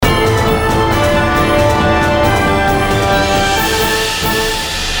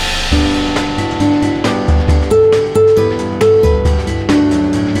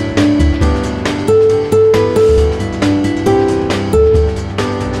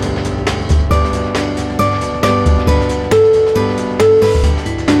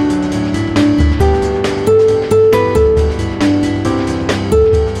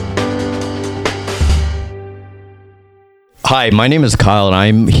Hi, my name is Kyle, and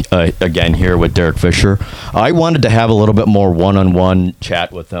I'm again here with Derek Fisher. I wanted to have a little bit more one-on-one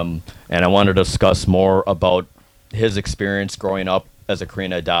chat with him, and I wanted to discuss more about his experience growing up as a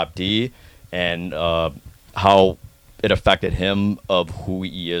Korean adoptee and how it affected him of who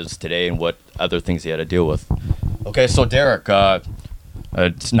he is today and what other things he had to deal with. Okay, so Derek,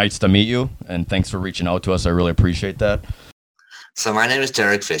 it's nice to meet you, and thanks for reaching out to us. I really appreciate that. So my name is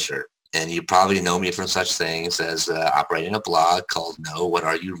Derek Fisher, and you probably know me from such things as operating a blog called No, What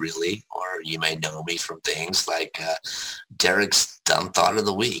Are You Really? Or you may know me from things like Derek's Dumb Thought of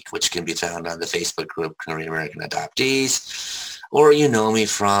the Week, which can be found on the Facebook group Korean American Adoptees. Or you know me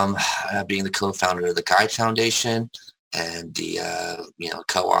from being the co-founder of the Guide Foundation and the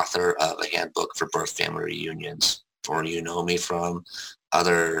co-author of a handbook for birth family reunions. Or you know me from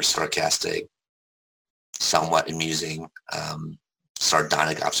other sarcastic, somewhat amusing,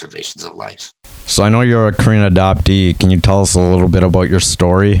 sardonic observations of life. So I know you're a Korean adoptee. Can you tell us a little bit about your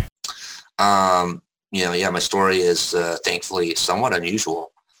story? My story is thankfully somewhat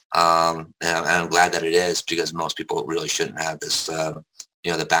unusual. And I'm glad that it is, because most people really shouldn't have this, the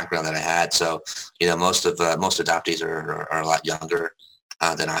background that I had. So, most adoptees are a lot younger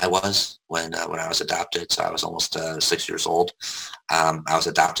than I was when I was adopted. So I was almost 6 years old. I was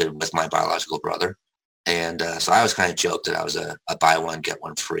adopted with my biological brother. And so I always kind of joked that I was a buy one, get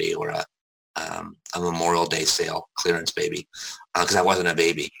one free, or a Memorial Day sale clearance baby, because I wasn't a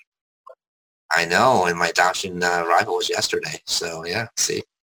baby. I know, and my adoption arrival was yesterday. So yeah, see,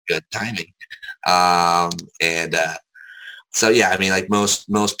 good timing. Like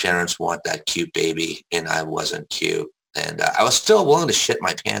most parents want that cute baby, and I wasn't cute. And I was still willing to shit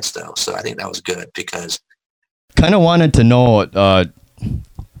my pants though. So I think that was good, because kind of wanted to know,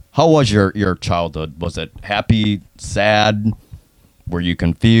 how was your childhood? Was it happy, sad? Were you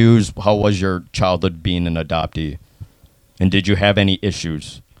confused? How was your childhood being an adoptee? And did you have any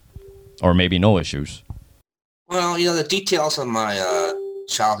issues? Or maybe no issues? Well, the details of my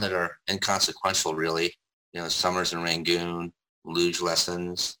childhood are inconsequential, really. Summers in Rangoon, luge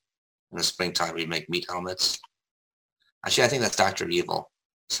lessons. In the springtime, we make meat helmets. Actually, I think that's Dr. Evil.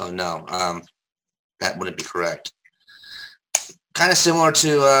 So no, that wouldn't be correct. Kind of similar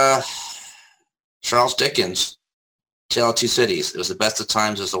to Charles Dickens' Tale of Two Cities. It was the best of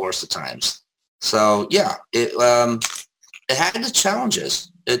times, it was the worst of times. So yeah, it had its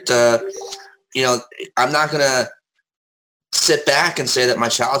challenges. I'm not gonna sit back and say that my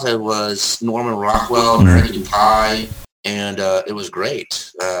childhood was Norman Rockwell, American Pie, and it was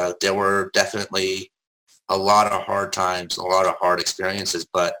great. There were definitely a lot of hard times, a lot of hard experiences,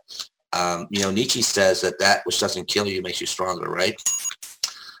 but Nietzsche says that which doesn't kill you makes you stronger, right?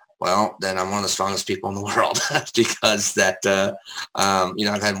 Well, then I'm one of the strongest people in the world because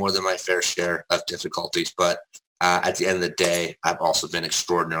I've had more than my fair share of difficulties, but at the end of the day, I've also been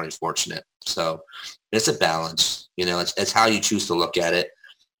extraordinarily fortunate. So it's a balance, it's how you choose to look at it.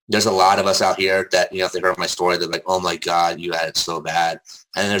 There's a lot of us out here that, if they heard my story, they're like, oh my God, you had it so bad.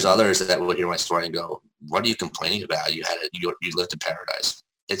 And there's others that will hear my story and go, what are you complaining about? You lived in paradise.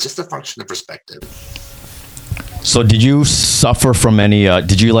 It's just a function of perspective. So did you suffer from any,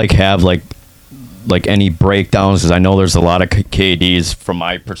 did you have any breakdowns? Because I know there's a lot of KDs from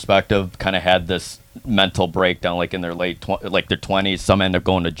my perspective kind of had this mental breakdown in their their 20s. Some end up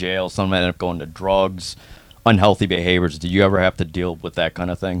going to jail. Some end up going to drugs, unhealthy behaviors. Did you ever have to deal with that kind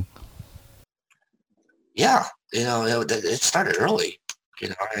of thing? Yeah. It started early.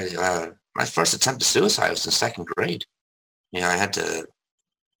 My first attempt at suicide was in second grade.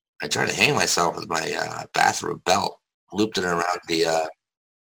 I tried to hang myself with my bathroom belt, looped it around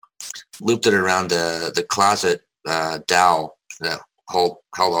the closet dowel that held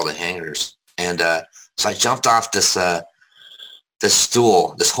all the hangers, and so I jumped off this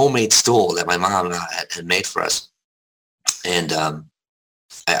stool, this homemade stool that my mom had made for us, and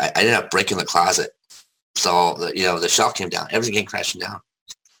I ended up breaking the closet. So the shelf came down, everything came crashing down,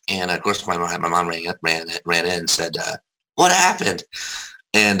 and of course my mom ran in and said, "What happened?"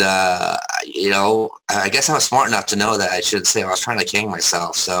 And, I guess I was smart enough to know that I shouldn't say I was trying to hang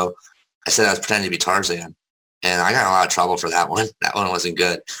myself. So I said I was pretending to be Tarzan. And I got in a lot of trouble for that one. That one wasn't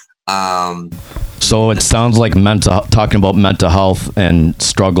good. So it sounds like talking about mental health and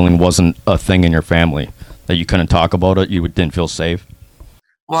struggling wasn't a thing in your family, that you couldn't talk about it? You didn't feel safe?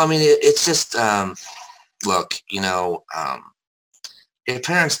 Well, I mean, it's just, look, your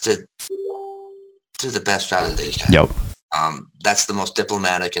parents did the best job that they can. Yep. That's the most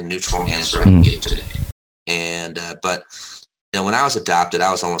diplomatic and neutral answer I can give today. And but when I was adopted,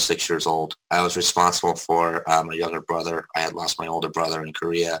 I was almost 6 years old. I was responsible for my younger brother. I had lost my older brother in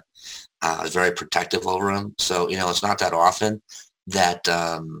Korea, I was very protective over him. So, it's not that often that,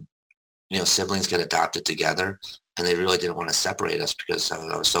 siblings get adopted together, and they really didn't want to separate us because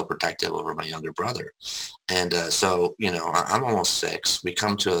I was so protective over my younger brother. And so, I'm almost 6. We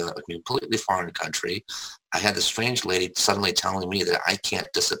come to a completely foreign country. I had this strange lady suddenly telling me that I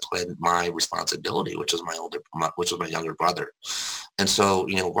can't discipline my responsibility, which was which was my younger brother. And so,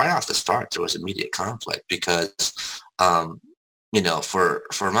 right off the start, there was immediate conflict because, for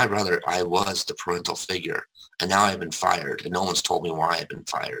my brother, I was the parental figure, and now I've been fired, and no one's told me why I've been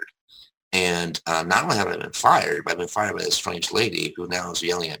fired. And not only have I been fired, but I've been fired by this strange lady who now is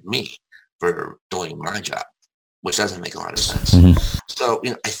yelling at me for doing my job, which doesn't make a lot of sense. Mm-hmm. So,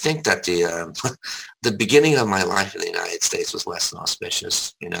 I think that the beginning of my life in the United States was less than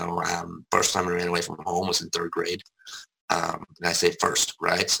auspicious. First time I ran away from home was in 3rd grade. And I say first,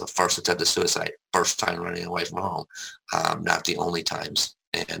 right? So first attempt at suicide, first time running away from home, not the only times.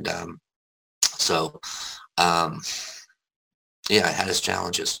 And yeah, it had its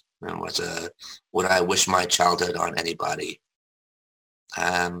challenges. And would I wish my childhood on anybody?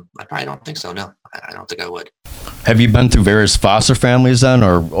 I probably don't think so. No, I don't think I would. Have you been through various foster families then,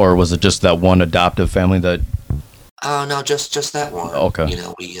 or was it just that one adoptive family that? Oh no, just that one. Okay.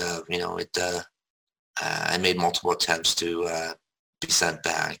 I made multiple attempts to be sent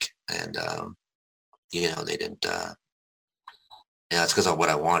back, and they didn't. It's because of what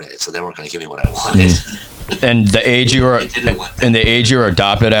I wanted, so they weren't going to give me what I wanted. And the age you were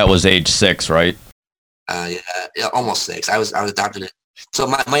adopted at was age 6, right? Yeah, almost 6. I was adopted. So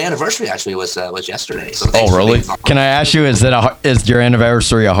my anniversary actually was yesterday. So oh, really? Can I ask you, is your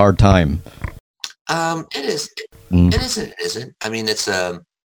anniversary a hard time? It is. It isn't. It isn't. I mean, it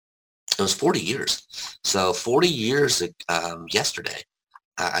was 40 years. So 40 years yesterday,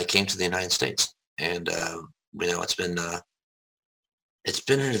 I came to the United States, and it's been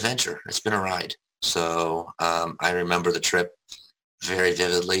an adventure. It's been a ride. So I remember the trip very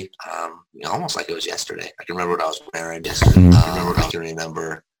vividly, almost like it was yesterday. I can remember what I was wearing. I can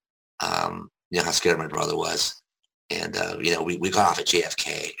remember, how scared my brother was. And, we got off at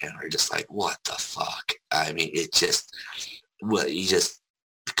JFK, and we are just like, what the fuck? I mean, you just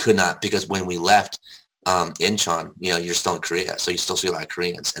could not, because when we left Incheon, you're still in Korea, so you still see a lot of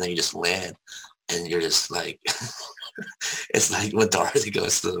Koreans, and then you just land, and you're just like, it's like when Dorothy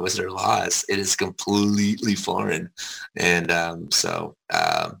goes to the Wizard of Oz. It is completely foreign, and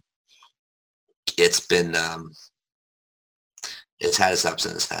it's been it's had its ups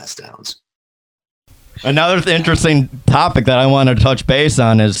and its had its downs. Another interesting topic that I want to touch base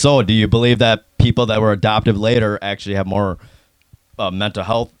on is, so do you believe that people that were adopted later actually have more mental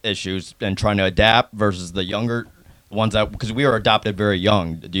health issues and trying to adapt versus the younger ones because we were adopted very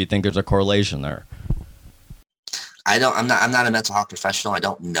young? Do you think there's a correlation there? I'm not a mental health professional. I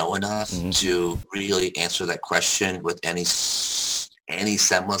don't know enough to really answer that question with any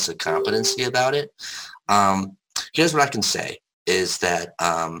semblance of competency about it. Here's what I can say is that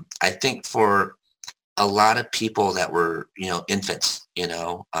I think for a lot of people that were, infants,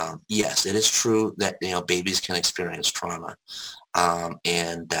 yes, it is true that, babies can experience trauma.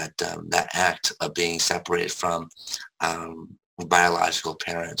 And that act of being separated from biological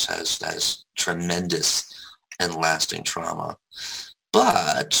parents has tremendous and lasting trauma.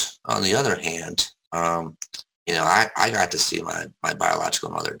 But on the other hand, I got to see my biological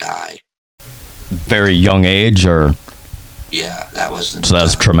mother die. Very young age, or? Yeah, that wasn't. So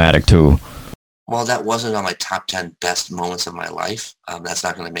that's traumatic too. Well, that wasn't on my top 10 best moments of my life. That's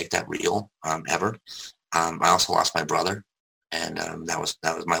not going to make that real ever. I also lost my brother, and that was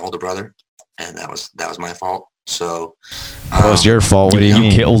my older brother, and that was my fault. So that was your fault. You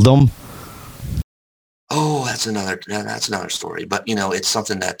killed him. Oh, that's another story. But it's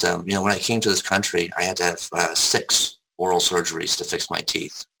something that when I came to this country, I had to have 6 oral surgeries to fix my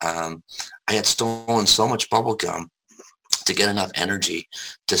teeth. I had stolen so much bubble gum to get enough energy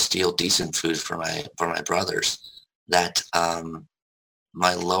to steal decent food for my brothers that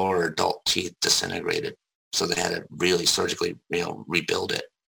my lower adult teeth disintegrated. So they had to really surgically rebuild it.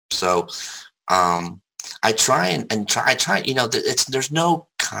 So I try. There's no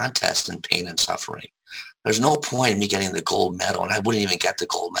contest in pain and suffering. There's no point in me getting the gold medal, and I wouldn't even get the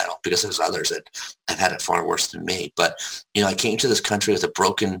gold medal because there's others that have had it far worse than me. But I came to this country with a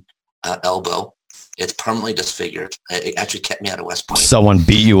broken elbow. It's permanently disfigured. It actually kept me out of West Point. Someone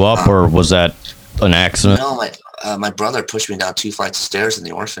beat you up, or was that an accident? No, my brother pushed me down 2 flights of stairs in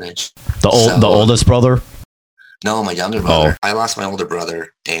the orphanage. The oldest brother? No, my younger brother. I lost my older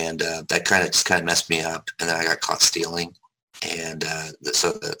brother, and that kind of messed me up. And then I got caught stealing, and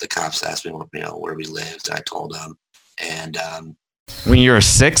so the cops asked me, where we lived, and I told them. And When you were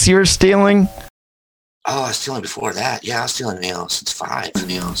 6, you were stealing? Oh, I was stealing before that. Yeah, I was stealing since 5.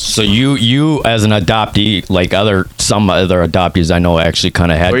 So you as an adoptee, like some other adoptees I know actually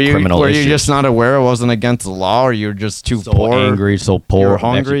kind of had criminal Were issues. you just not aware it wasn't against the law, or you were just too so poor? angry, so poor, You were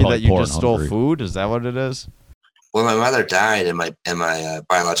hungry that you poor just and stole hungry. food? Is that what it is? When my mother died, and my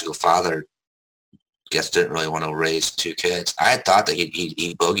biological father, didn't really want to raise 2 kids. I had thought that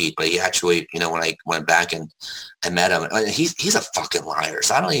he boogied, but he actually, when I went back and I met him, he's a fucking liar.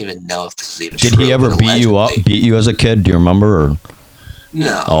 So I don't even know if this is even Did true. he ever beat you as a kid? Do you remember? Or?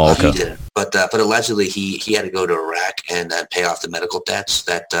 No, Oh, okay. he didn't. But allegedly he had to go to Iraq and pay off the medical debts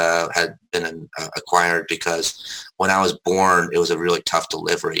that had been acquired, because when I was born, it was a really tough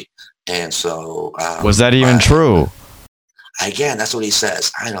delivery. And so Was that even true? Again, that's what he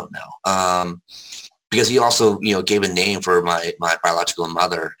says. I don't know. Because he also, gave a name for my biological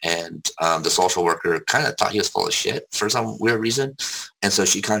mother, and the social worker kind of thought he was full of shit for some weird reason. And so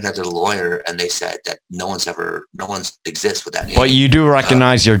she contacted a lawyer, and they said that no one exists with that name. But you do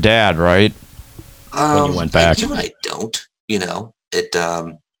recognize your dad, right? When you went back. I don't,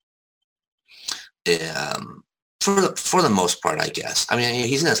 for the most part, I guess. I mean,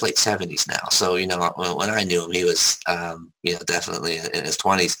 he's in his late 70s now. So, when I knew him, he was, definitely in his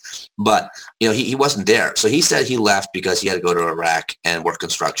 20s. But, he wasn't there. So he said he left because he had to go to Iraq and work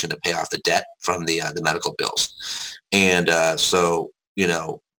construction to pay off the debt from the medical bills. And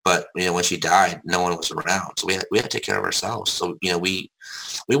but, when she died, no one was around. So we had to take care of ourselves. So, we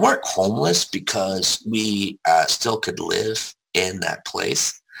weren't homeless because we still could live in that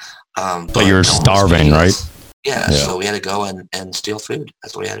place. But you were starving, right? Yeah, so we had to go and steal food.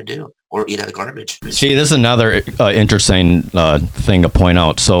 That's what we had to do, or eat out of garbage. See, this is another interesting thing to point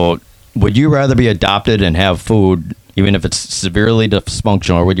out. So, would you rather be adopted and have food, even if it's severely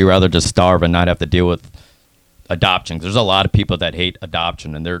dysfunctional, or would you rather just starve and not have to deal with adoption? There's a lot of people that hate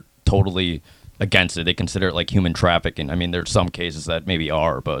adoption, and they're totally against it. They consider it like human trafficking. I mean, there's some cases that maybe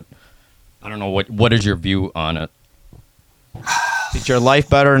are, but I don't know. What is your view on it? Is your life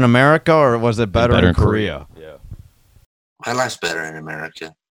better in America, or was it better in Korea? Yeah. My life's better in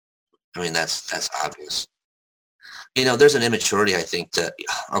America. I mean, that's obvious. There's an immaturity, I think, that,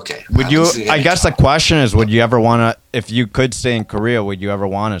 okay. Would you, I guess the question is, would you ever want to, if you could stay in Korea, would you ever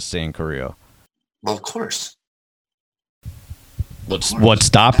want to stay in Korea? Well, of course. What's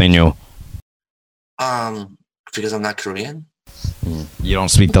stopping you? Because I'm not Korean. You don't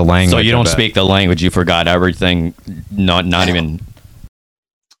speak the language. So you don't speak the language. You forgot everything. Not even.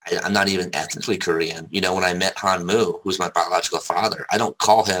 I'm not even ethnically Korean. When I met Han Mu, who's my biological father, I don't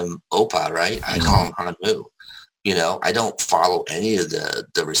call him Oppa, right? I call him Han Mu. I don't follow any of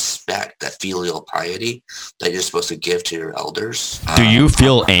the respect, that filial piety that you're supposed to give to your elders. Do you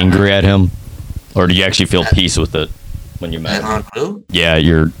feel angry at him, or do you actually feel peace with it when you met him? Han Mu? Yeah,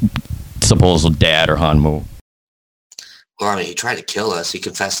 your supposed dad or Han Mu. Well, I mean, he tried to kill us. He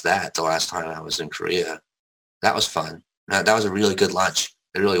confessed that the last time I was in Korea. That was fun. That was a really good lunch.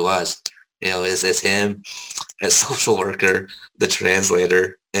 It really was. It's him, a social worker, the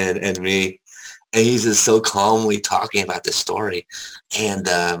translator, and me. And he's just so calmly talking about this story. And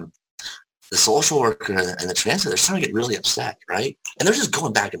the social worker and the translator, they're starting to get really upset, right? And they're just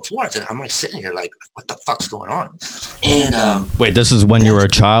going back and forth. And I'm like sitting here like, what the fuck's going on? And wait, this is when you were a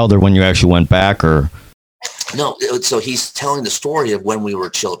child, or when you actually went back, or? No, so he's telling the story of when we were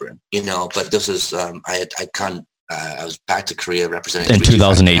children, but this is, I was back to Korea representing in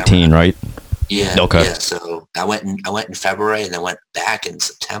 2018, right? Yeah. Okay. Yeah. So I went in February, and then went back in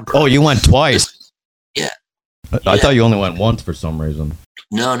September. Oh, you went twice. Yeah. I thought you only went once for some reason.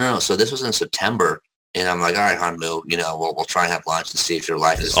 No. So this was in September, and I'm like, all right, Han Mu, we'll try and have lunch and see if your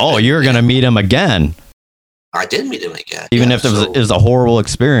life is. Oh, you're gonna meet him again. I did meet him again. Even if it was a horrible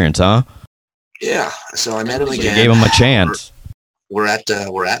experience, huh? Yeah. So I met him again. You gave him a chance. We're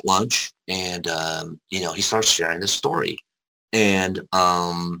at lunch, and he starts sharing this story, and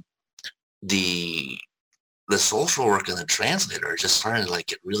the social worker and the translator are just starting to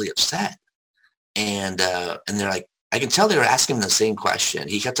get really upset, and they're like, I can tell they were asking him the same question.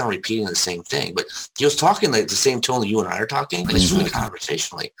 He kept on repeating the same thing, but he was talking like the same tone that you and I are talking, but it's really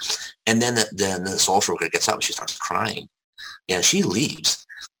conversationally. And then the social worker gets up and she starts crying, and she leaves.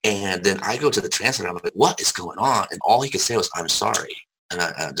 And then I go to the translator. I'm like, what is going on? And all he could say was, I'm sorry. And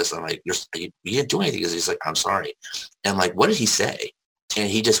I'm like, you didn't do anything. He's like, I'm sorry. And I'm like, what did he say? And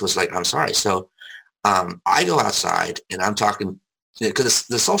he just was like, I'm sorry. So I go outside, and I'm talking, because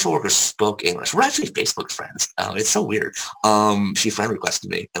the social worker spoke English. We're actually Facebook friends. It's so weird. She friend requested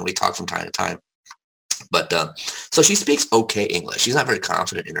me, and we talk from time to time. But so she speaks okay English. She's not very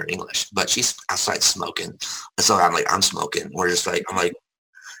confident in her English, but she's outside smoking. And so I'm smoking. We're just like, I'm like,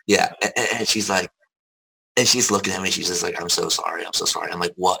 yeah. And she's like, and she's looking at me. She's just like, I'm so sorry. I'm so sorry. I'm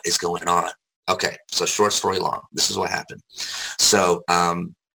like, what is going on? Okay. So short story long, this is what happened. So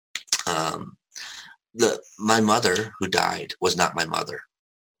my mother who died was not my mother.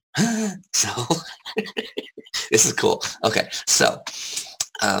 So this is cool. Okay. So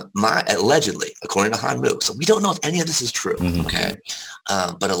allegedly, according to Hanmu, so we don't know if any of this is true. Mhm. Okay.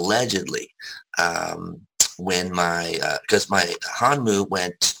 But allegedly, when because my Hanmu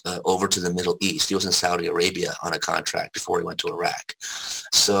went over to the Middle East, he was in Saudi Arabia on a contract before he went to Iraq.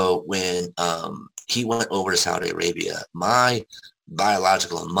 So when he went over to Saudi Arabia, my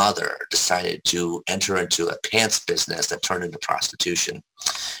biological mother decided to enter into a pants business that turned into prostitution.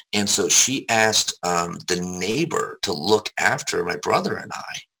 And so she asked the neighbor to look after my brother and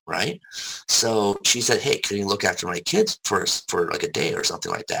I, right? So she said, hey, can you look after my kids for like a day or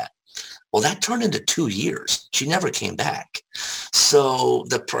something like that? Well, that turned into 2 years. She never came back. So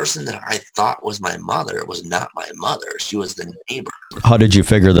the person that I thought was my mother was not my mother. She was the neighbor. How did you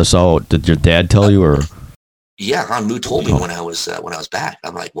figure this out? Did your dad tell you, or? Yeah, Hanmu told me when I was back.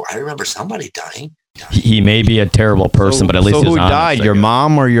 I'm like, well, I remember somebody dying. He may be a terrible person, but at least so he's who honest, died? I Your guess.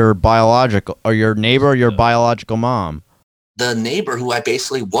 mom or your biological, or your neighbor or your biological mom? The neighbor who I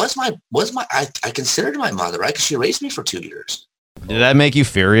basically I considered my mother, right? Because she raised me for 2 years. Did that make you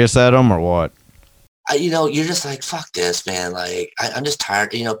furious at him or what? You're just like, fuck this, man. Like, I'm just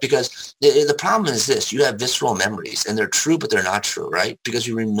tired, because the problem is this. You have visceral memories, and they're true, but they're not true, right? Because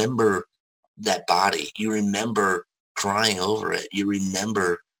you remember that body. You remember crying over it. You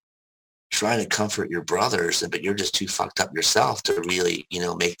remember trying to comfort your brothers, but you're just too fucked up yourself to really,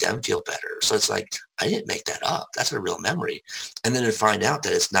 make them feel better. So it's like, I didn't make that up. That's a real memory. And then to find out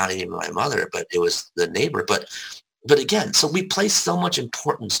that it's not even my mother, but it was the neighbor. But again, so we place so much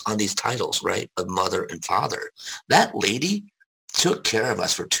importance on these titles, right, of mother and father. That lady took care of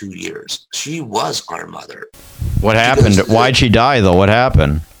us for 2 years. She was our mother. What happened? Why'd she die, though? What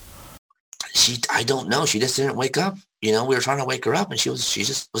happened? I don't know. She just didn't wake up. We were trying to wake her up, and she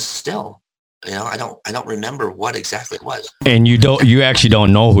just was still. I don't remember what exactly it was. And you actually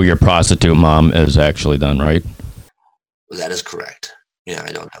don't know who your prostitute mom is actually then, right? That is correct. Yeah,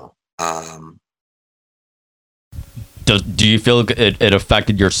 I don't know. Do you feel it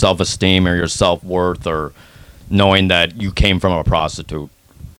affected your self-esteem or your self-worth, or knowing that you came from a prostitute?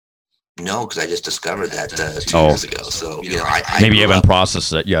 No, because I just discovered that 2 years ago. So I maybe you haven't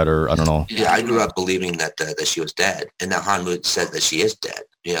processed it yet, or I don't know. Yeah, I grew up believing that she was dead, and now Hanmu said that she is dead.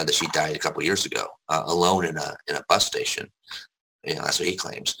 That she died a couple of years ago, alone in a bus station. That's what he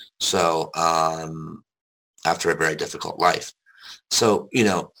claims. So after a very difficult life. So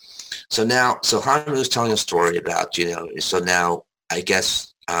so Hanmu is telling a story about So now I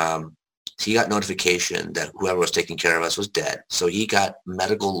guess he got notification that whoever was taking care of us was dead. So he got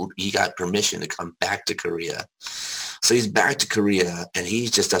permission to come back to Korea. So he's back to Korea, and he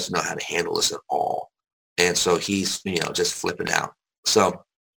just doesn't know how to handle this at all. And so he's, just flipping out. So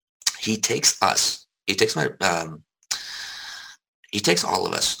he takes all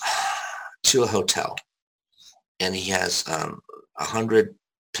of us to a hotel, and he has 100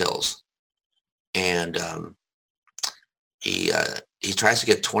 pills. And he tries to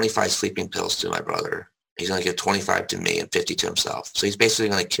get 25 sleeping pills to my brother. He's going to get 25 to me and 50 to himself. So he's basically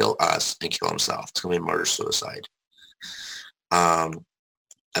going to kill us and kill himself. It's going to be murder-suicide.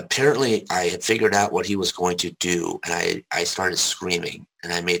 Apparently, I had figured out what he was going to do, and I started screaming.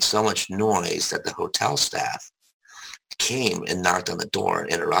 And I made so much noise that the hotel staff came and knocked on the door and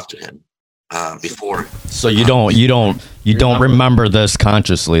interrupted him before. So you don't remember this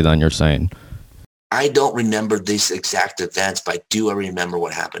consciously, then, you're saying? I don't remember these exact events, but I do remember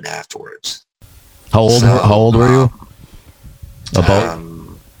what happened afterwards. How old were you? About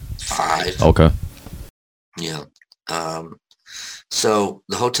 5. Okay. Yeah. So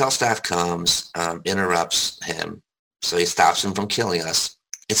the hotel staff comes, interrupts him, so he stops him from killing us,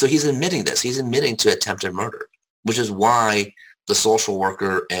 and so he's admitting this. He's admitting to attempted murder, which is why the social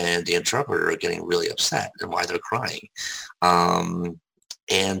worker and the interpreter are getting really upset and why they're crying. And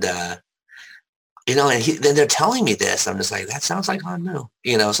then they're telling me this. I'm just like, that sounds like Hanmu.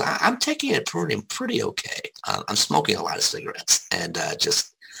 So I'm taking it pretty okay. I'm smoking a lot of cigarettes and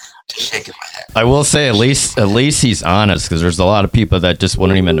just shaking my head. I will say at least he's honest, because there's a lot of people that just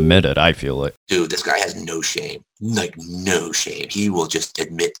wouldn't even admit it, I feel like. Dude, this guy has no shame. Like, no shame. He will just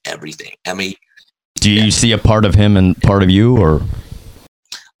admit everything. I mean, do you see a part of him and part of you, or?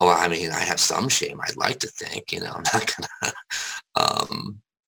 Well, I mean, I have some shame. I'd like to think, I'm not gonna,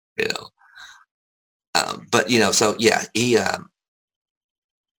 But so yeah,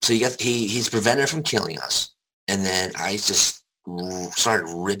 he's prevented from killing us, and then I just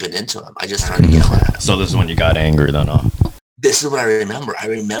started ripping into him. I just started yelling at him. So this is when you got angry, then, huh? This is what I remember. I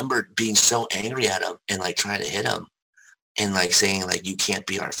remembered being so angry at him and like trying to hit him, and like saying like, "You can't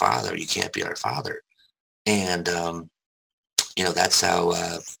be our father. You can't be our father." And that's how.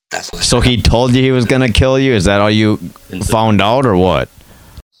 That's what. So he told you he was gonna kill you? Is that all you found out, or what?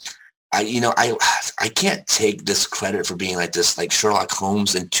 I can't take this credit for being like this, like Sherlock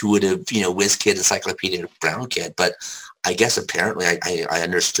Holmes intuitive, whiz kid, encyclopedia brown kid. But I guess apparently I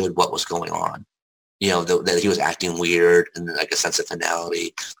understood what was going on. That he was acting weird and like a sense of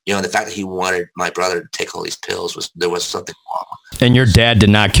finality. The fact that he wanted my brother to take all these pills there was something wrong. And your dad did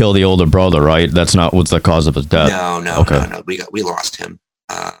not kill the older brother, right? That's not what's the cause of his death. No. We lost him.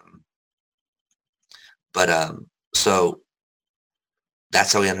 So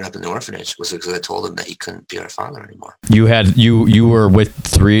that's how we ended up in the orphanage, was because I told him that he couldn't be our father anymore. You were with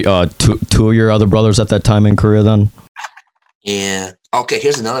two of your other brothers at that time in Korea then? Yeah. Okay,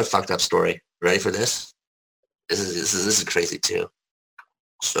 here's another fucked up story. Ready for this? This is crazy too.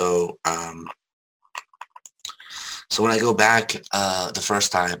 So when I go back the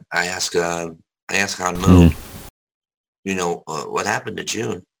first time, I ask Han Mu, what happened to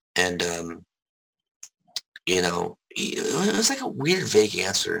June? And it was like a weird, vague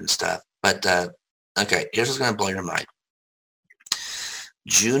answer and stuff. But okay, here's what's gonna blow your mind.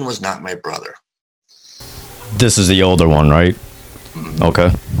 June was not my brother. This is the older one, right? Mm-hmm.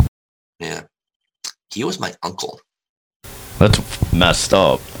 Okay. Yeah. He was my uncle. That's messed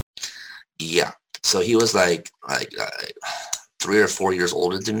up. Yeah. So he was like 3 or 4 years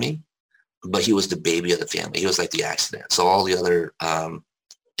older than me, but he was the baby of the family. He was like the accident. So all the other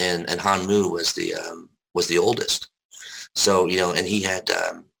and Han Mu was the oldest. So and he had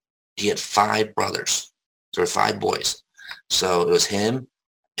 5 brothers. There were 5 boys. So it was him,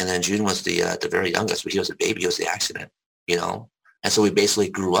 and then June was the very youngest, but he was a baby. He was the accident. And so we basically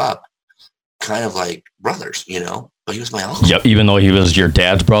grew up kind of like brothers, but he was my uncle. Yep, even though he was your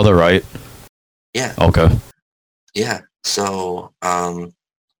dad's brother, right? Yeah. Okay. Yeah. So, and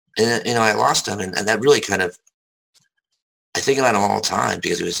I lost him, and that really kind of, I think about him all the time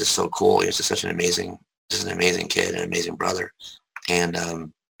because he was just so cool. He was just such an amazing kid, an amazing brother. And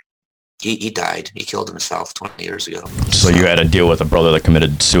he died. He killed himself 20 years ago. So you had to deal with a brother that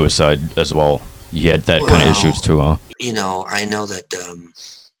committed suicide as well. You had that kind of issues too, huh? I know that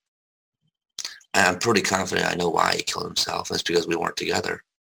I'm pretty confident I know why he killed himself. It's because we weren't together.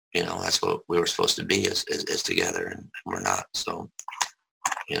 That's what we were supposed to be is together, and we're not. So,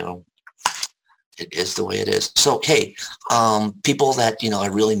 it is the way it is. So, hey, people that,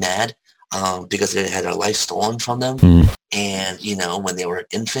 are really mad because they had their life stolen from them. And, when they were an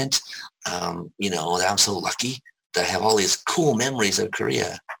infant, that I'm so lucky that I have all these cool memories of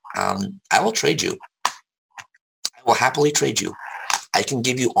Korea. I will trade you. I will happily trade you. I can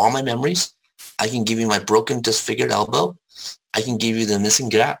give you all my memories. I can give you my broken, disfigured elbow. I can give you the missing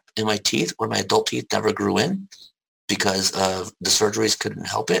gap in my teeth where my adult teeth never grew in because of the surgeries couldn't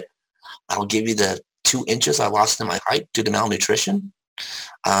help it. I'll give you the 2 inches I lost in my height due to malnutrition.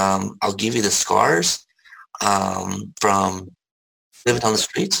 I'll give you the scars from living on the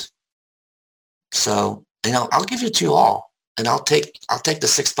streets. So, I'll give it to you all. And I'll take the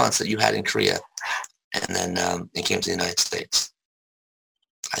 6 months that you had in Korea and then it came to the United States.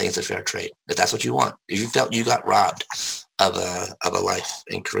 I think it's a fair trade. If that's what you want. If you felt you got robbed of a life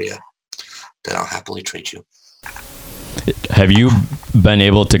in Korea, then I'll happily trade you. Have you been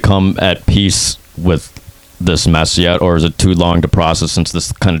able to come at peace with this mess yet, or is it too long to process since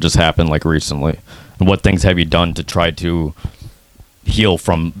this kind of just happened like recently? And what things have you done to try to heal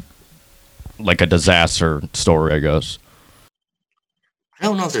from like a disaster story, I guess? I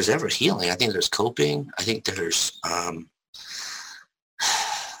don't know if there's ever healing. I think there's coping. I think there's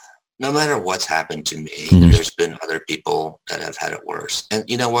no matter what's happened to me, there's been other people that have had it worse. And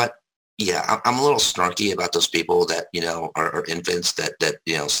you know what? Yeah, I'm a little snarky about those people that, are infants that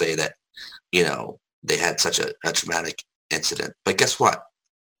say that, they had such a traumatic incident. But guess what?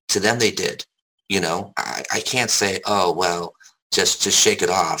 To them, they did. I can't say, oh, well, just shake it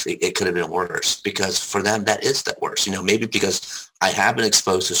off. It could have been worse, because for them, that is the worst. Maybe because I have been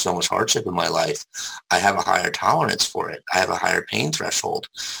exposed to so much hardship in my life, I have a higher tolerance for it. I have a higher pain threshold.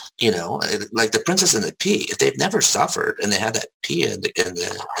 Like the Princess and the Pea. If they've never suffered and they have that pea in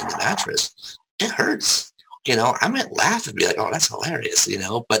the mattress, it hurts. I might laugh and be like, oh, that's hilarious,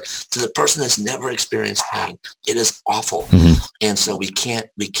 but to the person that's never experienced pain, it is awful. And so we can't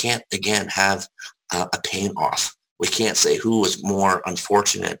again have a pain off. We can't say who was more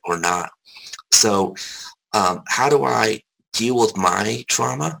unfortunate or not. So How do I deal with my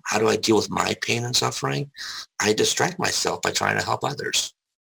trauma? How do I deal with my pain and suffering? I distract myself by trying to help others.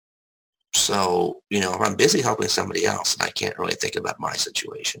 So, if I'm busy helping somebody else, I can't really think about my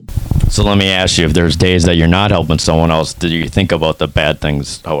situation. So let me ask you, if there's days that you're not helping someone else, do you think about the bad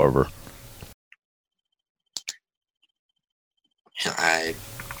things, however? I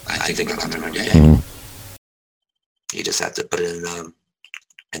think about them every day. Mm. You just have to put it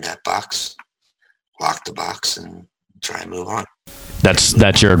in that box, lock the box, and try and move on.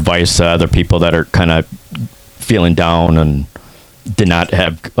 That's your advice to other people that are kind of feeling down and did not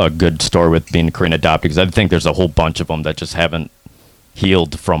have a good story with being Korean adopted, because I think there's a whole bunch of them that just haven't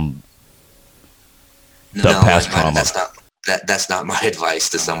healed from the past trauma. That's not my advice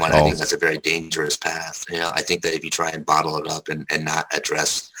to someone. I think that's a very dangerous path. I think that if you try and bottle it up and not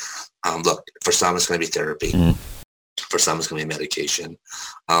address, look, for some it's going to be therapy. Mm. For some it's going to be medication.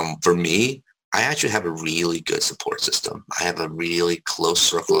 For me, I actually have a really good support system. I have a really close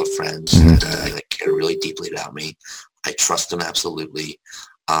circle of friends that care really deeply about me. I trust them absolutely.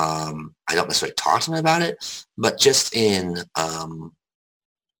 I don't necessarily talk to them about it, but just in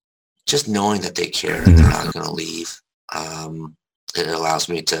just knowing that they care and they're not going to leave, it allows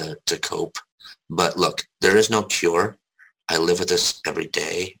me to cope. But look, there is no cure. I live with this every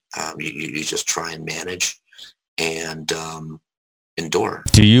day. You just try and manage and endure.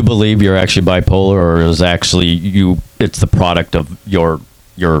 Do you believe you're actually bipolar, or is actually it's the product of your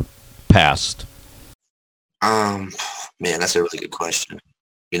past? Man, that's a really good question.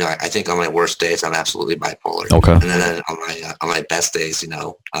 I think on my worst days, I'm absolutely bipolar. Okay. And then on my best days,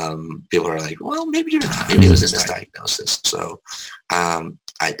 people are like, well, maybe you're not. Maybe it was in this diagnosis. So, I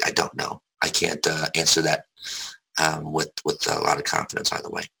don't know. I can't answer that with a lot of confidence either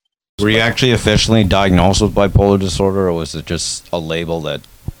way. Were you actually officially diagnosed with bipolar disorder, or was it just a label that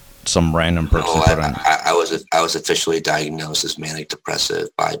some random person put on? I was officially diagnosed as manic depressive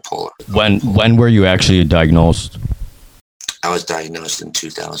bipolar. When were you actually diagnosed? I was diagnosed in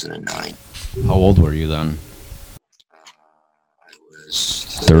 2009. How old were you then? I was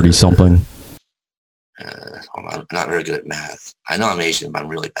 30 something. Hold on, I'm not very good at math. I know I'm Asian, but I'm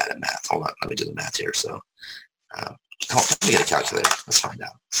really bad at math. Hold on, let me do the math here. So, let me get a calculator. Let's find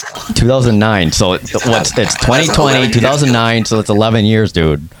out. So, 2009. So it's 2020, 2009. So it's 11 years,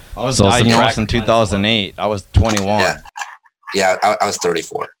 dude. I was diagnosed in 2008. I was 21. Yeah, I was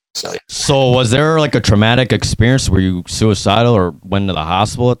 34. So was there like a traumatic experience? Were you suicidal or went to the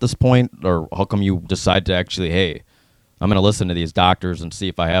hospital at this point? Or how come you decided to actually, hey, I'm going to listen to these doctors and see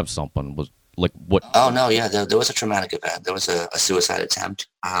if I have something? Was like what? Oh, no, yeah, there was a traumatic event. There was a suicide attempt.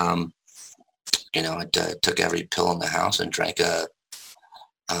 I took every pill in the house and drank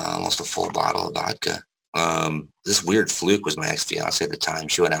almost a full bottle of vodka. This weird fluke was my ex-fiance at the time.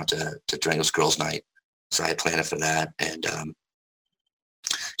 She went out to Durango's girls' night. So I had planned it for that. And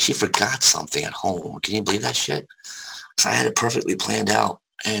she forgot something at home. Can you believe that shit? So I had it perfectly planned out.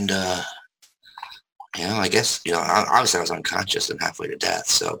 And, I guess, obviously I was unconscious and halfway to death.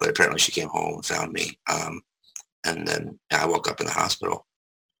 So, but apparently she came home and found me. And then I woke up in the hospital.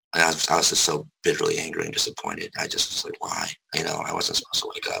 And I was just so bitterly angry and disappointed. I just was like, why? I wasn't supposed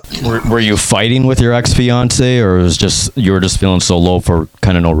to wake up. Were you fighting with your ex-fiance, or it was just you were just feeling so low for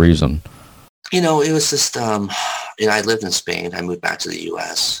kind of no reason? It was just, I lived in Spain. I moved back to the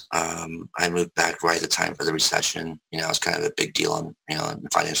U.S. I moved back right at the time for the recession. It was kind of a big deal in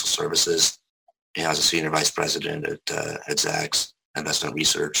financial services. I was a senior vice president at Zacks Investment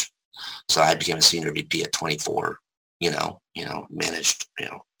Research. So I became a senior VP at 24. Managed.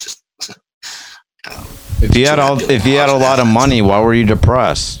 Just. If you had a lot of money, why were you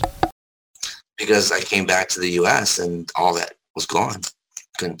depressed? Because I came back to the U.S. and all that was gone.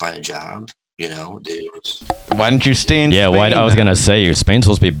 Couldn't find a job. Why didn't you stay in Spain? I was gonna say, Spain's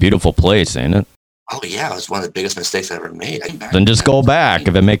supposed to be a beautiful place, ain't it? Oh yeah, it was one of the biggest mistakes I ever made. Then just go back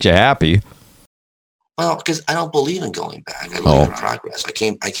if it makes you happy. Well, because I don't believe in going back. I believe in progress. I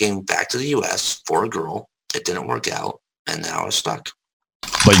came back to the U.S. for a girl. It didn't work out, and now I was stuck.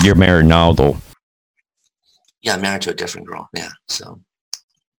 But you're married now, though. Yeah, I'm married to a different girl. Yeah, so.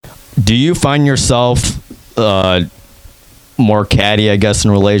 Do you find yourself more catty, I guess,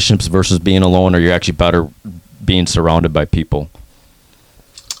 in relationships versus being alone, or you're actually better being surrounded by people?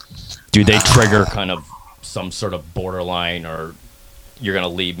 Do they trigger kind of some sort of borderline, or you're going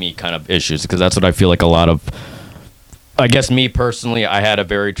to leave me kind of issues? Because that's what I feel like a lot of, I guess me personally, I had a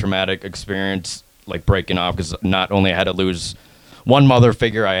very traumatic experience, like breaking off, because not only I had to lose one mother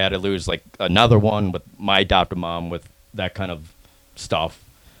figure, I had to lose like another one with my adopted mom, with that kind of stuff.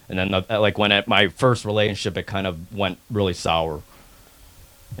 And then, when at my first relationship, it kind of went really sour.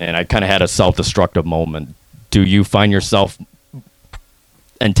 And I kind of had a self-destructive moment do you find yourself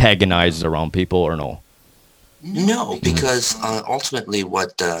antagonized around people or no? No, because ultimately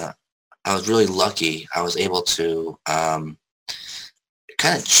what I was really lucky. I was able to kind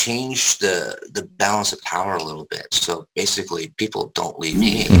of change the balance of power a little bit. So basically, people don't leave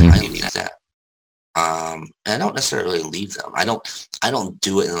me, I leave them. And I don't necessarily leave them. I don't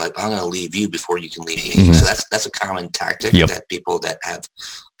do it and like, I'm going to leave you before you can leave me. So that's a common tactic that people that have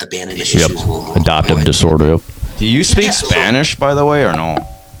abandonment issues will adoptive avoid. disorder. Do you speak Spanish, by the way, or no?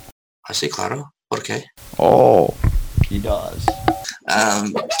 Sí, claro. ¿Por qué? Oh, he does.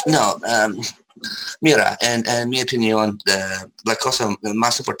 No, mira, en mi opinión, la cosa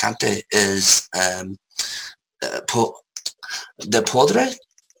más importante es the poder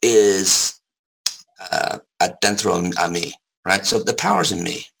is adentro a mí, right? So the power's in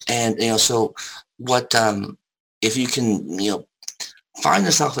me, and so what? If you can, find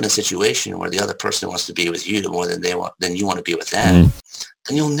yourself in a situation where the other person wants to be with you more than you want to be with them,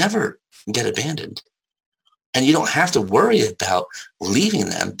 then you'll never get abandoned. And you don't have to worry about leaving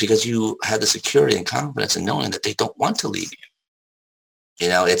them because you have the security and confidence in knowing that they don't want to leave you.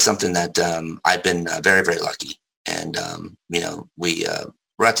 It's something that I've been very, very lucky. And,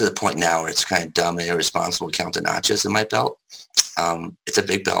 we're at to the point now where it's kind of dumb and irresponsible to count the notches in my belt. It's a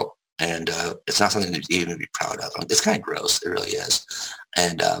big belt, and it's not something to even be proud of. It's kind of gross. It really is.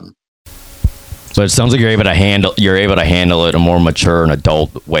 And so it sounds like you're able to handle it in a more mature and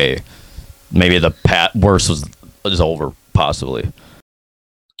adult way. Maybe the worst is over, possibly.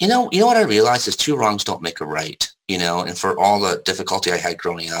 You know what I realized is 2 wrongs don't make a right. And for all the difficulty I had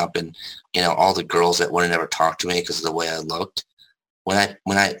growing up, and all the girls that wouldn't ever talk to me because of the way I looked, when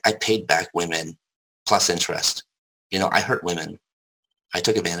I paid back women plus interest, I hurt women. I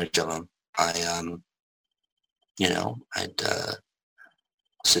took advantage of them. I'd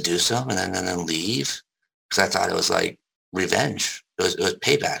seduce them and then leave because I thought it was like revenge. It was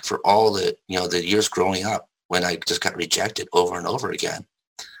payback for all the years growing up when I just got rejected over and over again.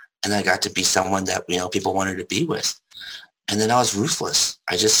 And I got to be someone that, people wanted to be with. And then I was ruthless.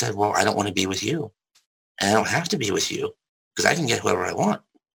 I just said, well, I don't want to be with you. And I don't have to be with you because I can get whoever I want.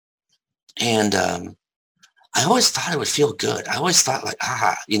 And I always thought it would feel good. I always thought like,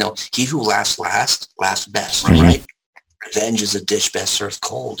 he who laughs last, laughs best, right? Revenge is a dish best served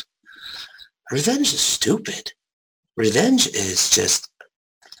cold. Revenge is stupid. Revenge is just,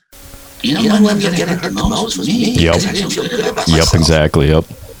 who ended up getting hurt the most was me. Yep. I didn't feel good about myself. Exactly. Yep.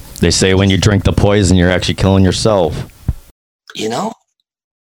 They say when you drink the poison, you're actually killing yourself.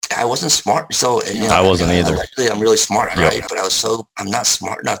 I wasn't smart. So I wasn't either. I'm really smart, right? But I'm not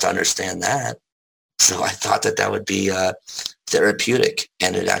smart enough to understand that. So I thought that would be therapeutic,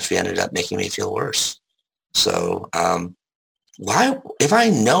 and it actually ended up making me feel worse. So why, if I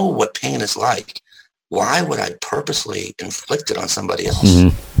know what pain is like, why would I purposely inflict it on somebody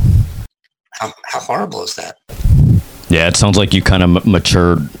else? How horrible is that? Yeah, it sounds like you kind of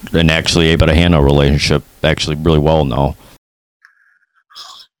matured and actually able to handle a relationship actually really well now.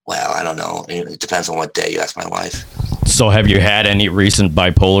 Well, I don't know. It depends on what day you ask my wife. So have you had any recent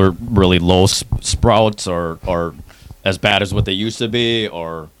bipolar really low sprouts or as bad as what they used to be,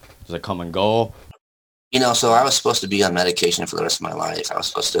 or does it come and go? So I was supposed to be on medication for the rest of my life. I was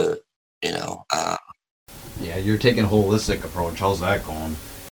supposed to, Yeah, you're taking a holistic approach. How's that going?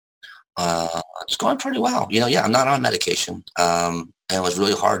 It's going pretty well. I'm not on medication. And it was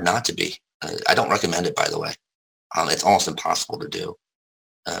really hard not to be. I don't recommend it, by the way. It's almost impossible to do.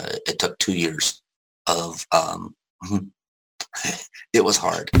 It took 2 years of, it was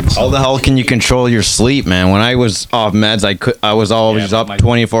hard. How the hell can you control your sleep, man? When I was off meds, I was always up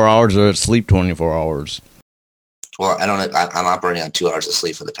 24 hours or sleep 24 hours. Well, I'm operating on 2 hours of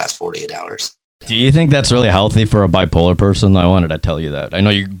sleep for the past 48 hours. Do you think that's really healthy for a bipolar person? I wanted to tell you that. I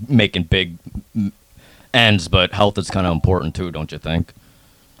know you're making big ends, but health is kind of important too, don't you think?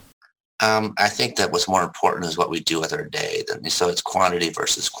 I think that what's more important is what we do with our day. So it's quantity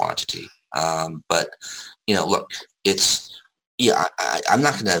versus quantity. But, look, I'm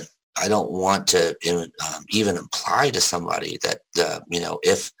not going to, I don't want to even imply to somebody that,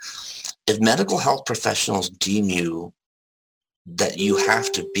 if medical health professionals deem you that you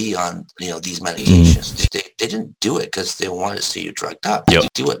have to be on, these medications, they didn't do it because they wanted to see you drugged up. They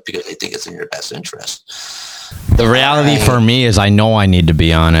do it because they think it's in your best interest. The reality for me is I know I need to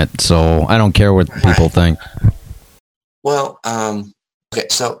be on it, so I don't care what people think. Well, okay,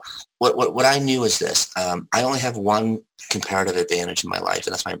 so what I knew is this. I only have one comparative advantage in my life,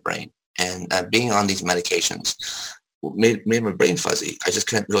 and that's my brain. And being on these medications made my brain fuzzy. I just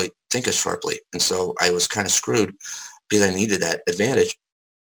couldn't really think as sharply. And so I was kind of screwed because I needed that advantage.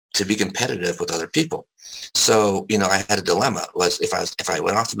 to be competitive with other people. So, I had a dilemma. Was if I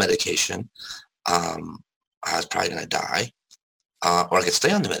went off the medication, I was probably going to die, or I could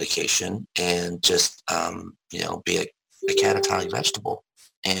stay on the medication and just, be a catatonic vegetable.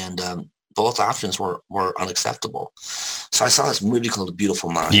 And both options were unacceptable. So I saw this movie called A Beautiful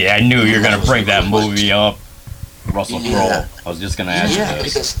Mind. Yeah, I knew you were going to bring that movie up. Russell Crowe. I was just going to ask you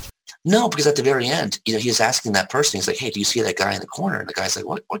this. Because at the very end, he's asking that person, he's like, hey, do you see that guy in the corner? And the guy's like,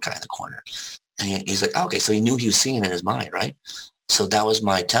 what guy in the corner? And he's like, okay, so he knew he was seeing it in his mind, right? So that was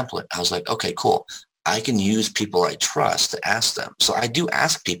my template. I was like, okay, cool. I can use people I trust to ask them. So I do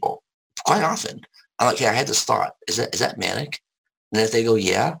ask people quite often. I'm like, hey, I had this thought. Is that manic? And if they go,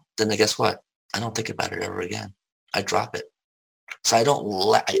 yeah, then guess what? I don't think about it ever again. I drop it. So I don't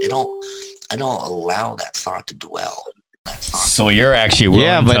allow that thought to dwell. So you're actually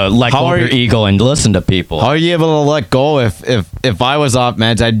willing to let go of your ego and listen to people. How are you able to let go if I was off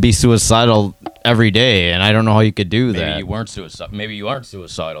meds, I'd be suicidal every day, and I don't know how you could do that. Maybe you aren't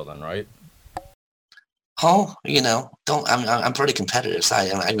suicidal then, right? Oh, I'm pretty competitive. So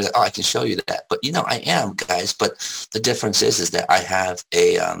I'm like, I can show you that. But I am, guys. But the difference is that I have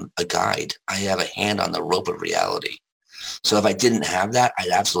a guide. I have a hand on the rope of reality. So if I didn't have that, I'd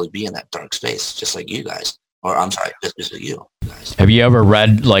absolutely be in that dark space, just like you guys. Or I'm sorry, just like you guys. Have you ever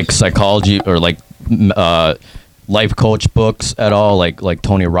read like psychology or like life coach books at all, like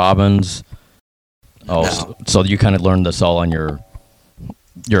Tony Robbins? Oh, No. So you kind of learned this all on your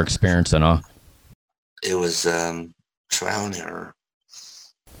experience, then, huh? It was trial and error.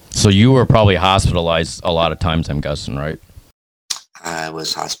 So you were probably hospitalized a lot of times, I'm guessing, right? I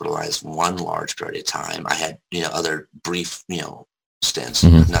was hospitalized one large period of time. I had, other brief, stints.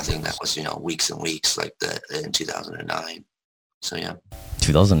 Mm-hmm. Nothing that was, weeks and weeks like in 2009. So, yeah.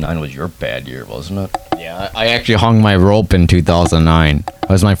 2009 was your bad year, wasn't it? Yeah, I actually hung my rope in 2009. That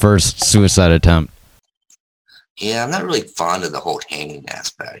was my first suicide attempt. Yeah, I'm not really fond of the whole hanging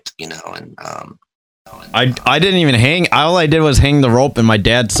aspect, and I didn't even hang. All I did was hang the rope, and my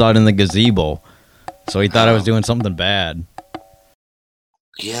dad saw it in the gazebo. So he thought I was doing something bad.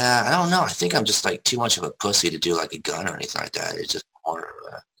 Yeah, I don't know. I think I'm just like too much of a pussy to do like a gun or anything like that. It's just more.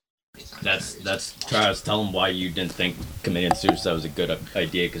 That's Travis. Tell him why you didn't think committing suicide was a good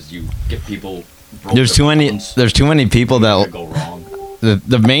idea, because you get people. There's too many people that go wrong.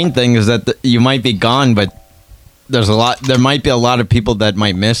 The main thing is that you might be gone, but there might be a lot of people that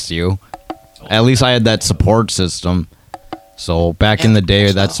might miss you. At least I had that support system. So back in the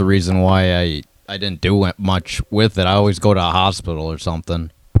day, that's the reason why I didn't do much with it. I always go to a hospital or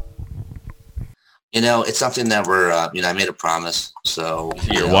something. It's something that we're, I made a promise. So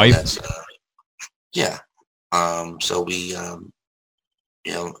your wife? Yeah. So we,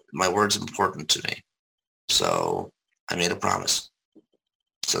 my word's important to me. So I made a promise.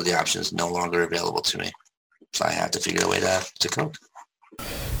 So the option is no longer available to me. So I have to figure a way to cope.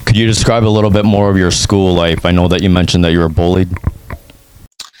 Could you describe a little bit more of your school life? I know that you mentioned that you were bullied.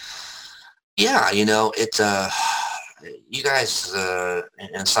 Yeah, you guys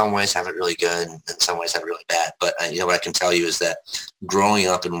in some ways have it really good, and in some ways have it really bad. But what I can tell you is that growing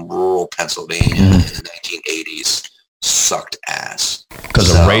up in rural Pennsylvania in the 1980s sucked ass. Because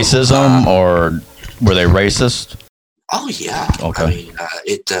of racism, or were they racist? Oh yeah. Okay. I mean,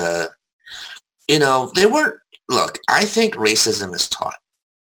 they weren't. Look, I think racism is taught.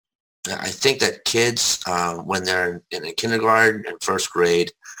 I think that kids, when they're in kindergarten and first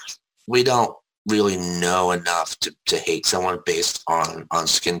grade, we don't really know enough to hate someone based on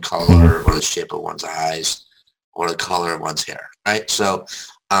skin color or the shape of one's eyes or the color of one's hair, right? So,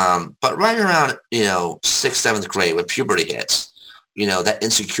 but right around, 6th, 7th grade, when puberty hits, that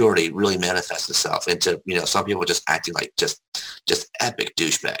insecurity really manifests itself into, some people just acting like just epic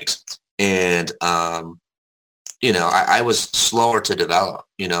douchebags. And, I was slower to develop,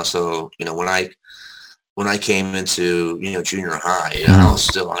 so, when I came into, junior high, I was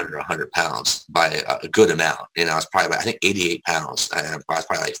still under 100 pounds by a good amount. I was probably, I think 88 pounds. I was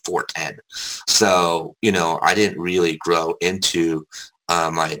probably like 4'10". So, I didn't really grow into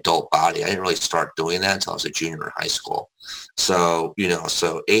my adult body. I didn't really start doing that until I was a junior in high school. So,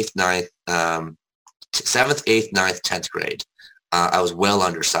 so 8th, 9th, 7th, 8th, 9th, 10th grade, I was well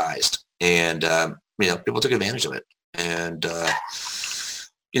undersized. And, people took advantage of it. And,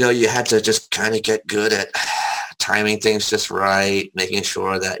 you had to just kind of get good at timing things just right, making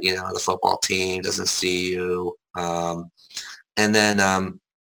sure that, the football team doesn't see you. And then,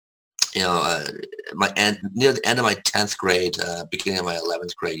 near the end of my 10th grade, beginning of my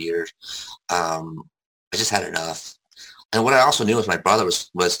 11th grade year, I just had enough. And what I also knew was my brother was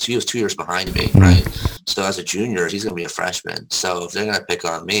he was 2 years behind me, right? So as a junior, he's going to be a freshman. So if they're going to pick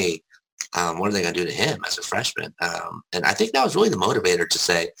on me, what are they going to do to him as a freshman? And I think that was really the motivator to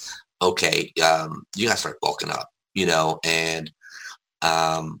say, okay, you got to start bulking up, and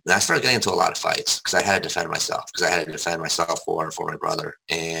I started getting into a lot of fights because I had to defend myself for my brother.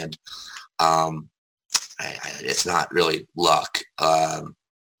 And it's not really luck,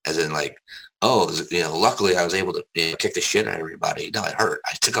 as in like, luckily I was able to kick the shit out of everybody. No, it hurt.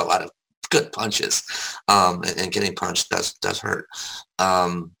 I took a lot of good punches, and getting punched does hurt.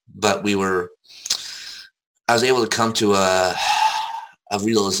 But I was able to come to a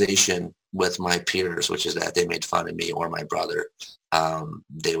realization with my peers, which is that they made fun of me or my brother.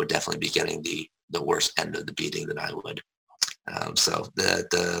 They would definitely be getting the worst end of the beating than I would. So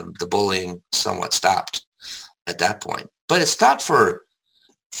the bullying somewhat stopped at that point, but it stopped for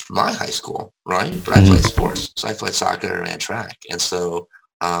my high school, right? But I played sports, so I played soccer and ran track, and so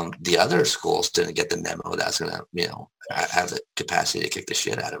the other schools didn't get the memo that's going to, have the capacity to kick the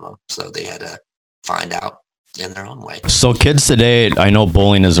shit out of them. So they had to find out in their own way. So kids today, I know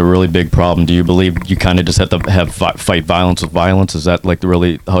bullying is a really big problem. Do you believe you kind of just have to fight violence with violence? Is that like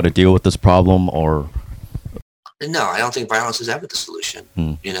really how to deal with this problem, or? No, I don't think violence is ever the solution.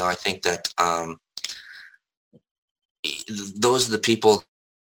 I think that those are the people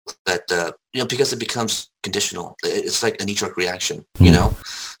that, because it becomes conditional. It's like a knee-jerk reaction,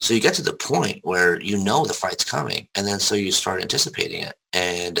 So you get to the point where the fight's coming, and then so you start anticipating it.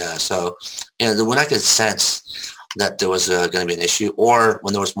 And when I could sense that there was going to be an issue, or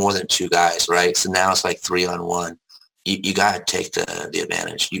when there was more than two guys, right? So now it's like 3-on-1. You got to take the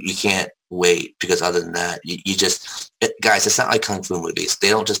advantage. You can't wait, because other than that, guys, it's not like kung fu movies. They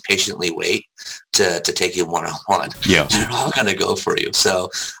don't just patiently wait to take you one-on-one. Yeah. They're all going to go for you. So,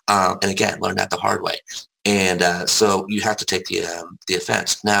 and again, learn that the hard way. And so you have to take the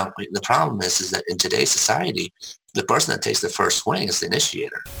offense. Now, the problem is that in today's society, the person that takes the first swing is the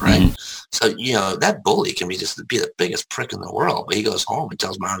initiator, right? So, that bully can be the biggest prick in the world, but he goes home and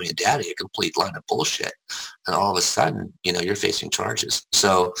tells mommy and daddy a complete line of bullshit. And all of a sudden, you're facing charges.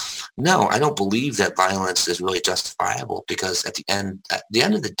 So, no, I don't believe that violence is really justifiable, because at the end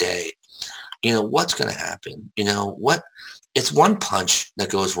of the day, what's going to happen? It's one punch that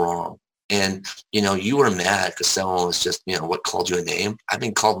goes wrong. And, you were mad because someone was just, called you a name. I've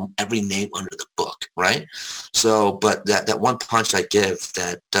been called every name under the book, right? So, but that one punch I give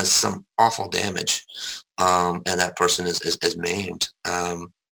that does some awful damage, and that person is maimed.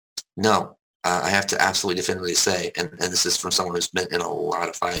 No, I have to absolutely definitively say, and this is from someone who's been in a lot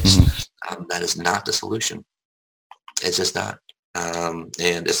of fights, that is not the solution. It's just not. And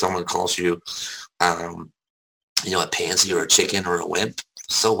if someone calls you, a pansy or a chicken or a wimp,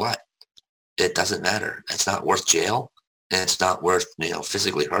 so what? It doesn't matter. It's not worth jail, and it's not worth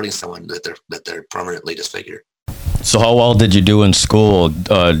physically hurting someone that they're permanently disfigured. So how well did you do in school?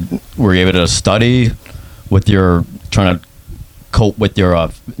 Were you able to study with your trying to cope with your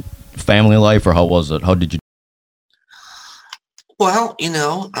family life, or how was it? How did you? Well,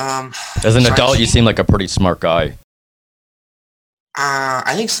 as an adult, you seem like a pretty smart guy.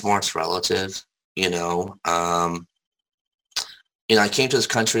 I think smart's relative. I came to this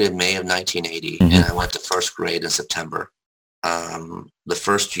country in May of 1980, and I went to first grade in September. The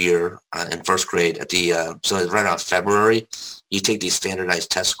first year in first grade so right around February, you take these standardized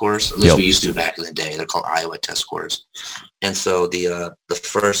test scores. At least we used to back in the day. They're called Iowa test scores. And so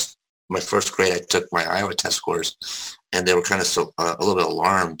my first grade, I took my Iowa test scores, and they were kind of a little bit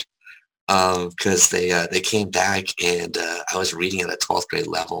alarmed, because they came back, and I was reading at a 12th grade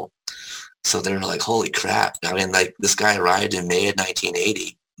level. So they were like, holy crap. I mean, like, this guy arrived in May of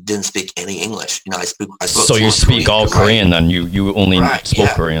 1980, didn't speak any English. I spoke so you speak all Korean, then you only spoke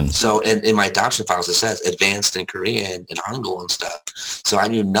Korean. So in my adoption files, it says advanced in Korean and Hangul and stuff. So I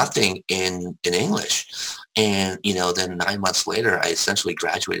knew nothing in English. And, then 9 months later, I essentially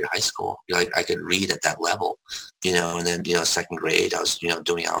graduated high school. I could read at that level, and then, second grade, I was,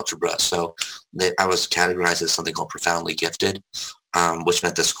 doing algebra. So I was categorized as something called profoundly gifted, which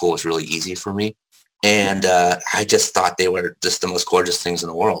meant the school was really easy for me. And I just thought they were just the most gorgeous things in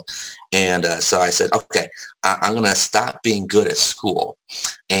the world. And so I said, okay, I'm going to stop being good at school,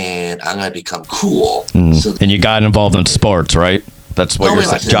 and I'm going to become cool. And you got involved in sports, right? That's what you're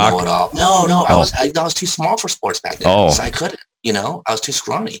saying, jock? No, I was too small for sports back then. So I couldn't, I was too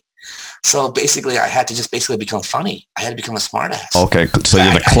scrawny. So basically, I had to just become funny. I had to become a smartass. Okay, so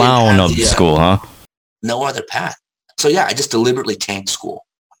you're the clown of school, huh? No other path. So yeah, I just deliberately tanked school.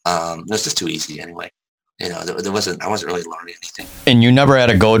 It was just too easy anyway. I wasn't really learning anything. And you never had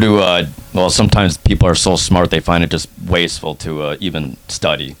to go to, well, sometimes people are so smart they find it just wasteful to even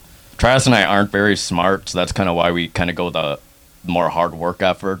study. Travis and I aren't very smart, so that's kind of why we kind of go the more hard work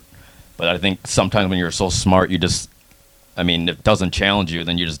effort. But I think sometimes when you're so smart, you just, I mean, if it doesn't challenge you,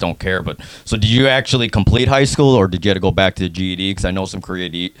 then you just don't care. But so did you actually complete high school, or did you have to go back to the GED? Because I know some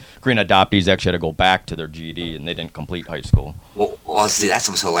Korean adoptees actually had to go back to their GED, and they didn't complete high school. Well, see, that's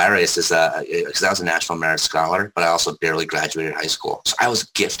what's hilarious is because I was a National Merit Scholar, but I also barely graduated high school. So I was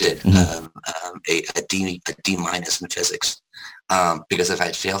gifted a D minus in physics because if I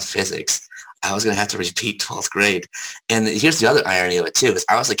had failed physics, I was going to have to repeat 12th grade. And here's the other irony of it, too, is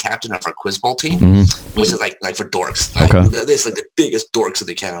I was the captain of our quiz bowl team, which is like for dorks. Okay. This is like the biggest dorks in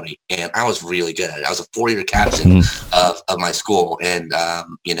the county. And I was really good at it. I was a 4-year captain of my school and,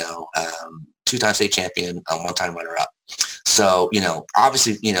 2-time state champion, 1-time runner-up. So,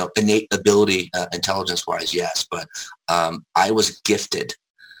 obviously, innate ability, intelligence-wise, yes. But I was gifted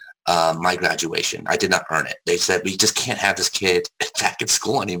my graduation. I did not earn it. They said, we just can't have this kid back in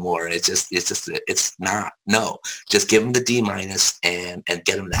school anymore. It's not. No, just give him the D minus and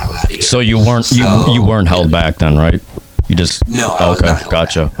get him the hell out of here. So you weren't held back then, right? You just no. I was not held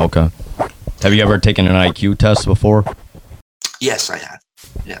gotcha. back. Okay. Have you ever taken an IQ test before? Yes, I have.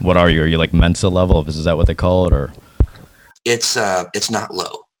 Yeah. What are you? Are you like Mensa level? Is that what they call it, or? It's not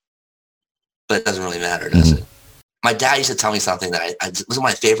low, but it doesn't really matter, does it? My dad used to tell me something that was one of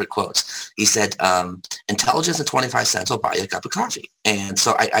my favorite quotes. He said, intelligence and 25 cents will buy you a cup of coffee. And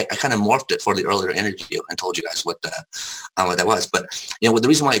so I kind of morphed it for the earlier interview and told you guys what that was. But, the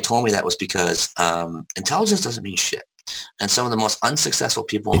reason why he told me that was because intelligence doesn't mean shit. And some of the most unsuccessful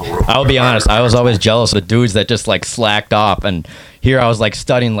people in the world. I'll be honest. I was always jealous of the dudes that just like slacked off. And here I was like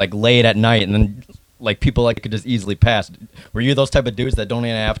studying like late at night and then like people like could just easily pass. Were you those type of dudes that don't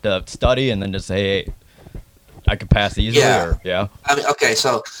even have to study and then just say, hey, I could pass easily? Yeah. I mean, okay.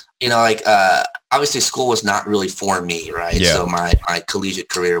 So, obviously school was not really for me, right? Yeah. So my collegiate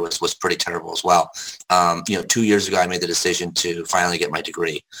career was pretty terrible as well. 2 years ago, I made the decision to finally get my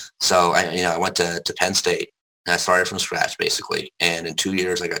degree. So I went to Penn State and I started from scratch basically. And in 2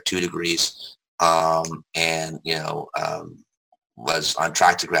 years, I got 2 degrees was on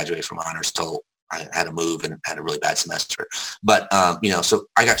track to graduate from honors till I had to move and had a really bad semester. But, so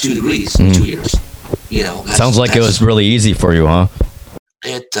I got 2 degrees in 2 years. Sounds like it was really easy for you, huh?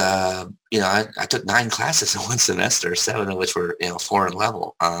 I took 9 classes in one semester, 7 of which were, foreign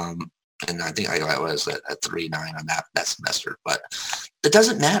level. And I think I was at 3.9 on that semester. But it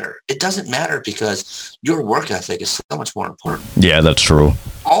doesn't matter. It doesn't matter because your work ethic is so much more important. Yeah, that's true.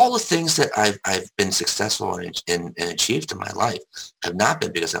 All the things that I've been successful in and achieved in my life have not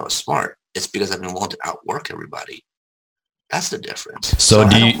been because I was smart. It's because I've been willing to outwork everybody. That's the difference. So I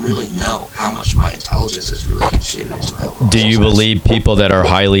don't really know how much my intelligence is really contributing to my overall Do you success. believe people that are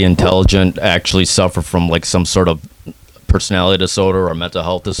highly intelligent actually suffer from like some sort of personality disorder or mental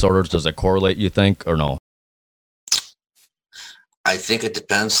health disorders? Does it correlate, you think, or no? I think it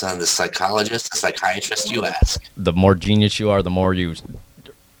depends on the psychologist, the psychiatrist you ask. The more genius you are, the more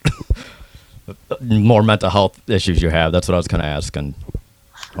more mental health issues you have. That's what I was kind of asking.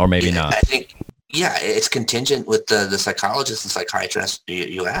 Or maybe not. I think, it's contingent with the psychologist and psychiatrist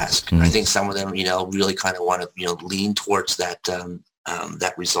you ask. I think some of them, really kind of want to, lean towards that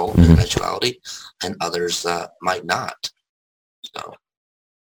that result eventuality, and others might not. So,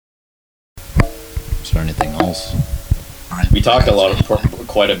 Is there anything else? We talked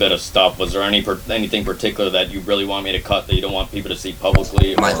quite a bit of stuff. Was there anything particular that you really want me to cut that you don't want people to see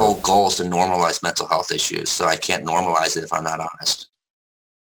publicly? My whole goal is to normalize mental health issues, so I can't normalize it if I'm not honest.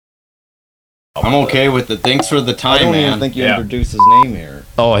 I'm okay with it. Thanks for the time, man. I don't even think you introduced his name here.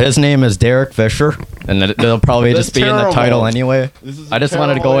 Oh, his name is Derek Fisher, and it'll probably just be in the title anyway. I just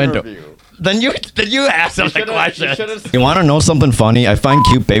wanted to go into. Then you asked him the question. You want to know something funny? I find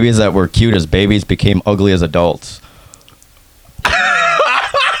cute babies that were cute as babies became ugly as adults.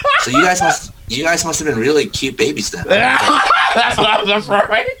 So you guys must have been really cute babies then. That's what I was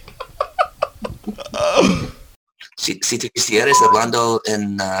afraid. Si te quisieras hablando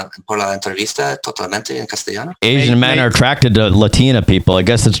por la entrevista totalmente en castellano. Asian men are attracted to Latina people. I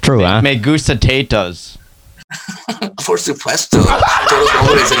guess it's true, huh? Me gusta tetas. Por supuesto. Todos los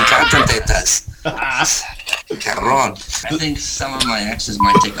hombres encantan tetas. Cabrón. I think some of my exes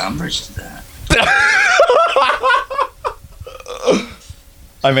might take umbrage to that.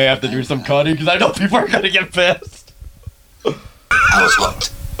 I may have to do some cutting because I know people are going to get pissed. I was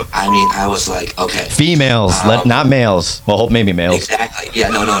hooked. I was like, okay. Females, not males. Well, maybe males. Exactly. Yeah,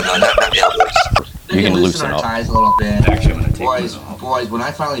 no, not males. You can loosen our up. ties a little bit. Actually, I'm going to take Boys, these off. boys, when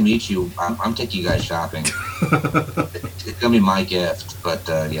I finally meet you, I'm taking you guys shopping. It's gonna be my gift, but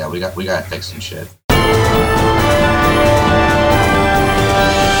yeah, we got to fix some shit.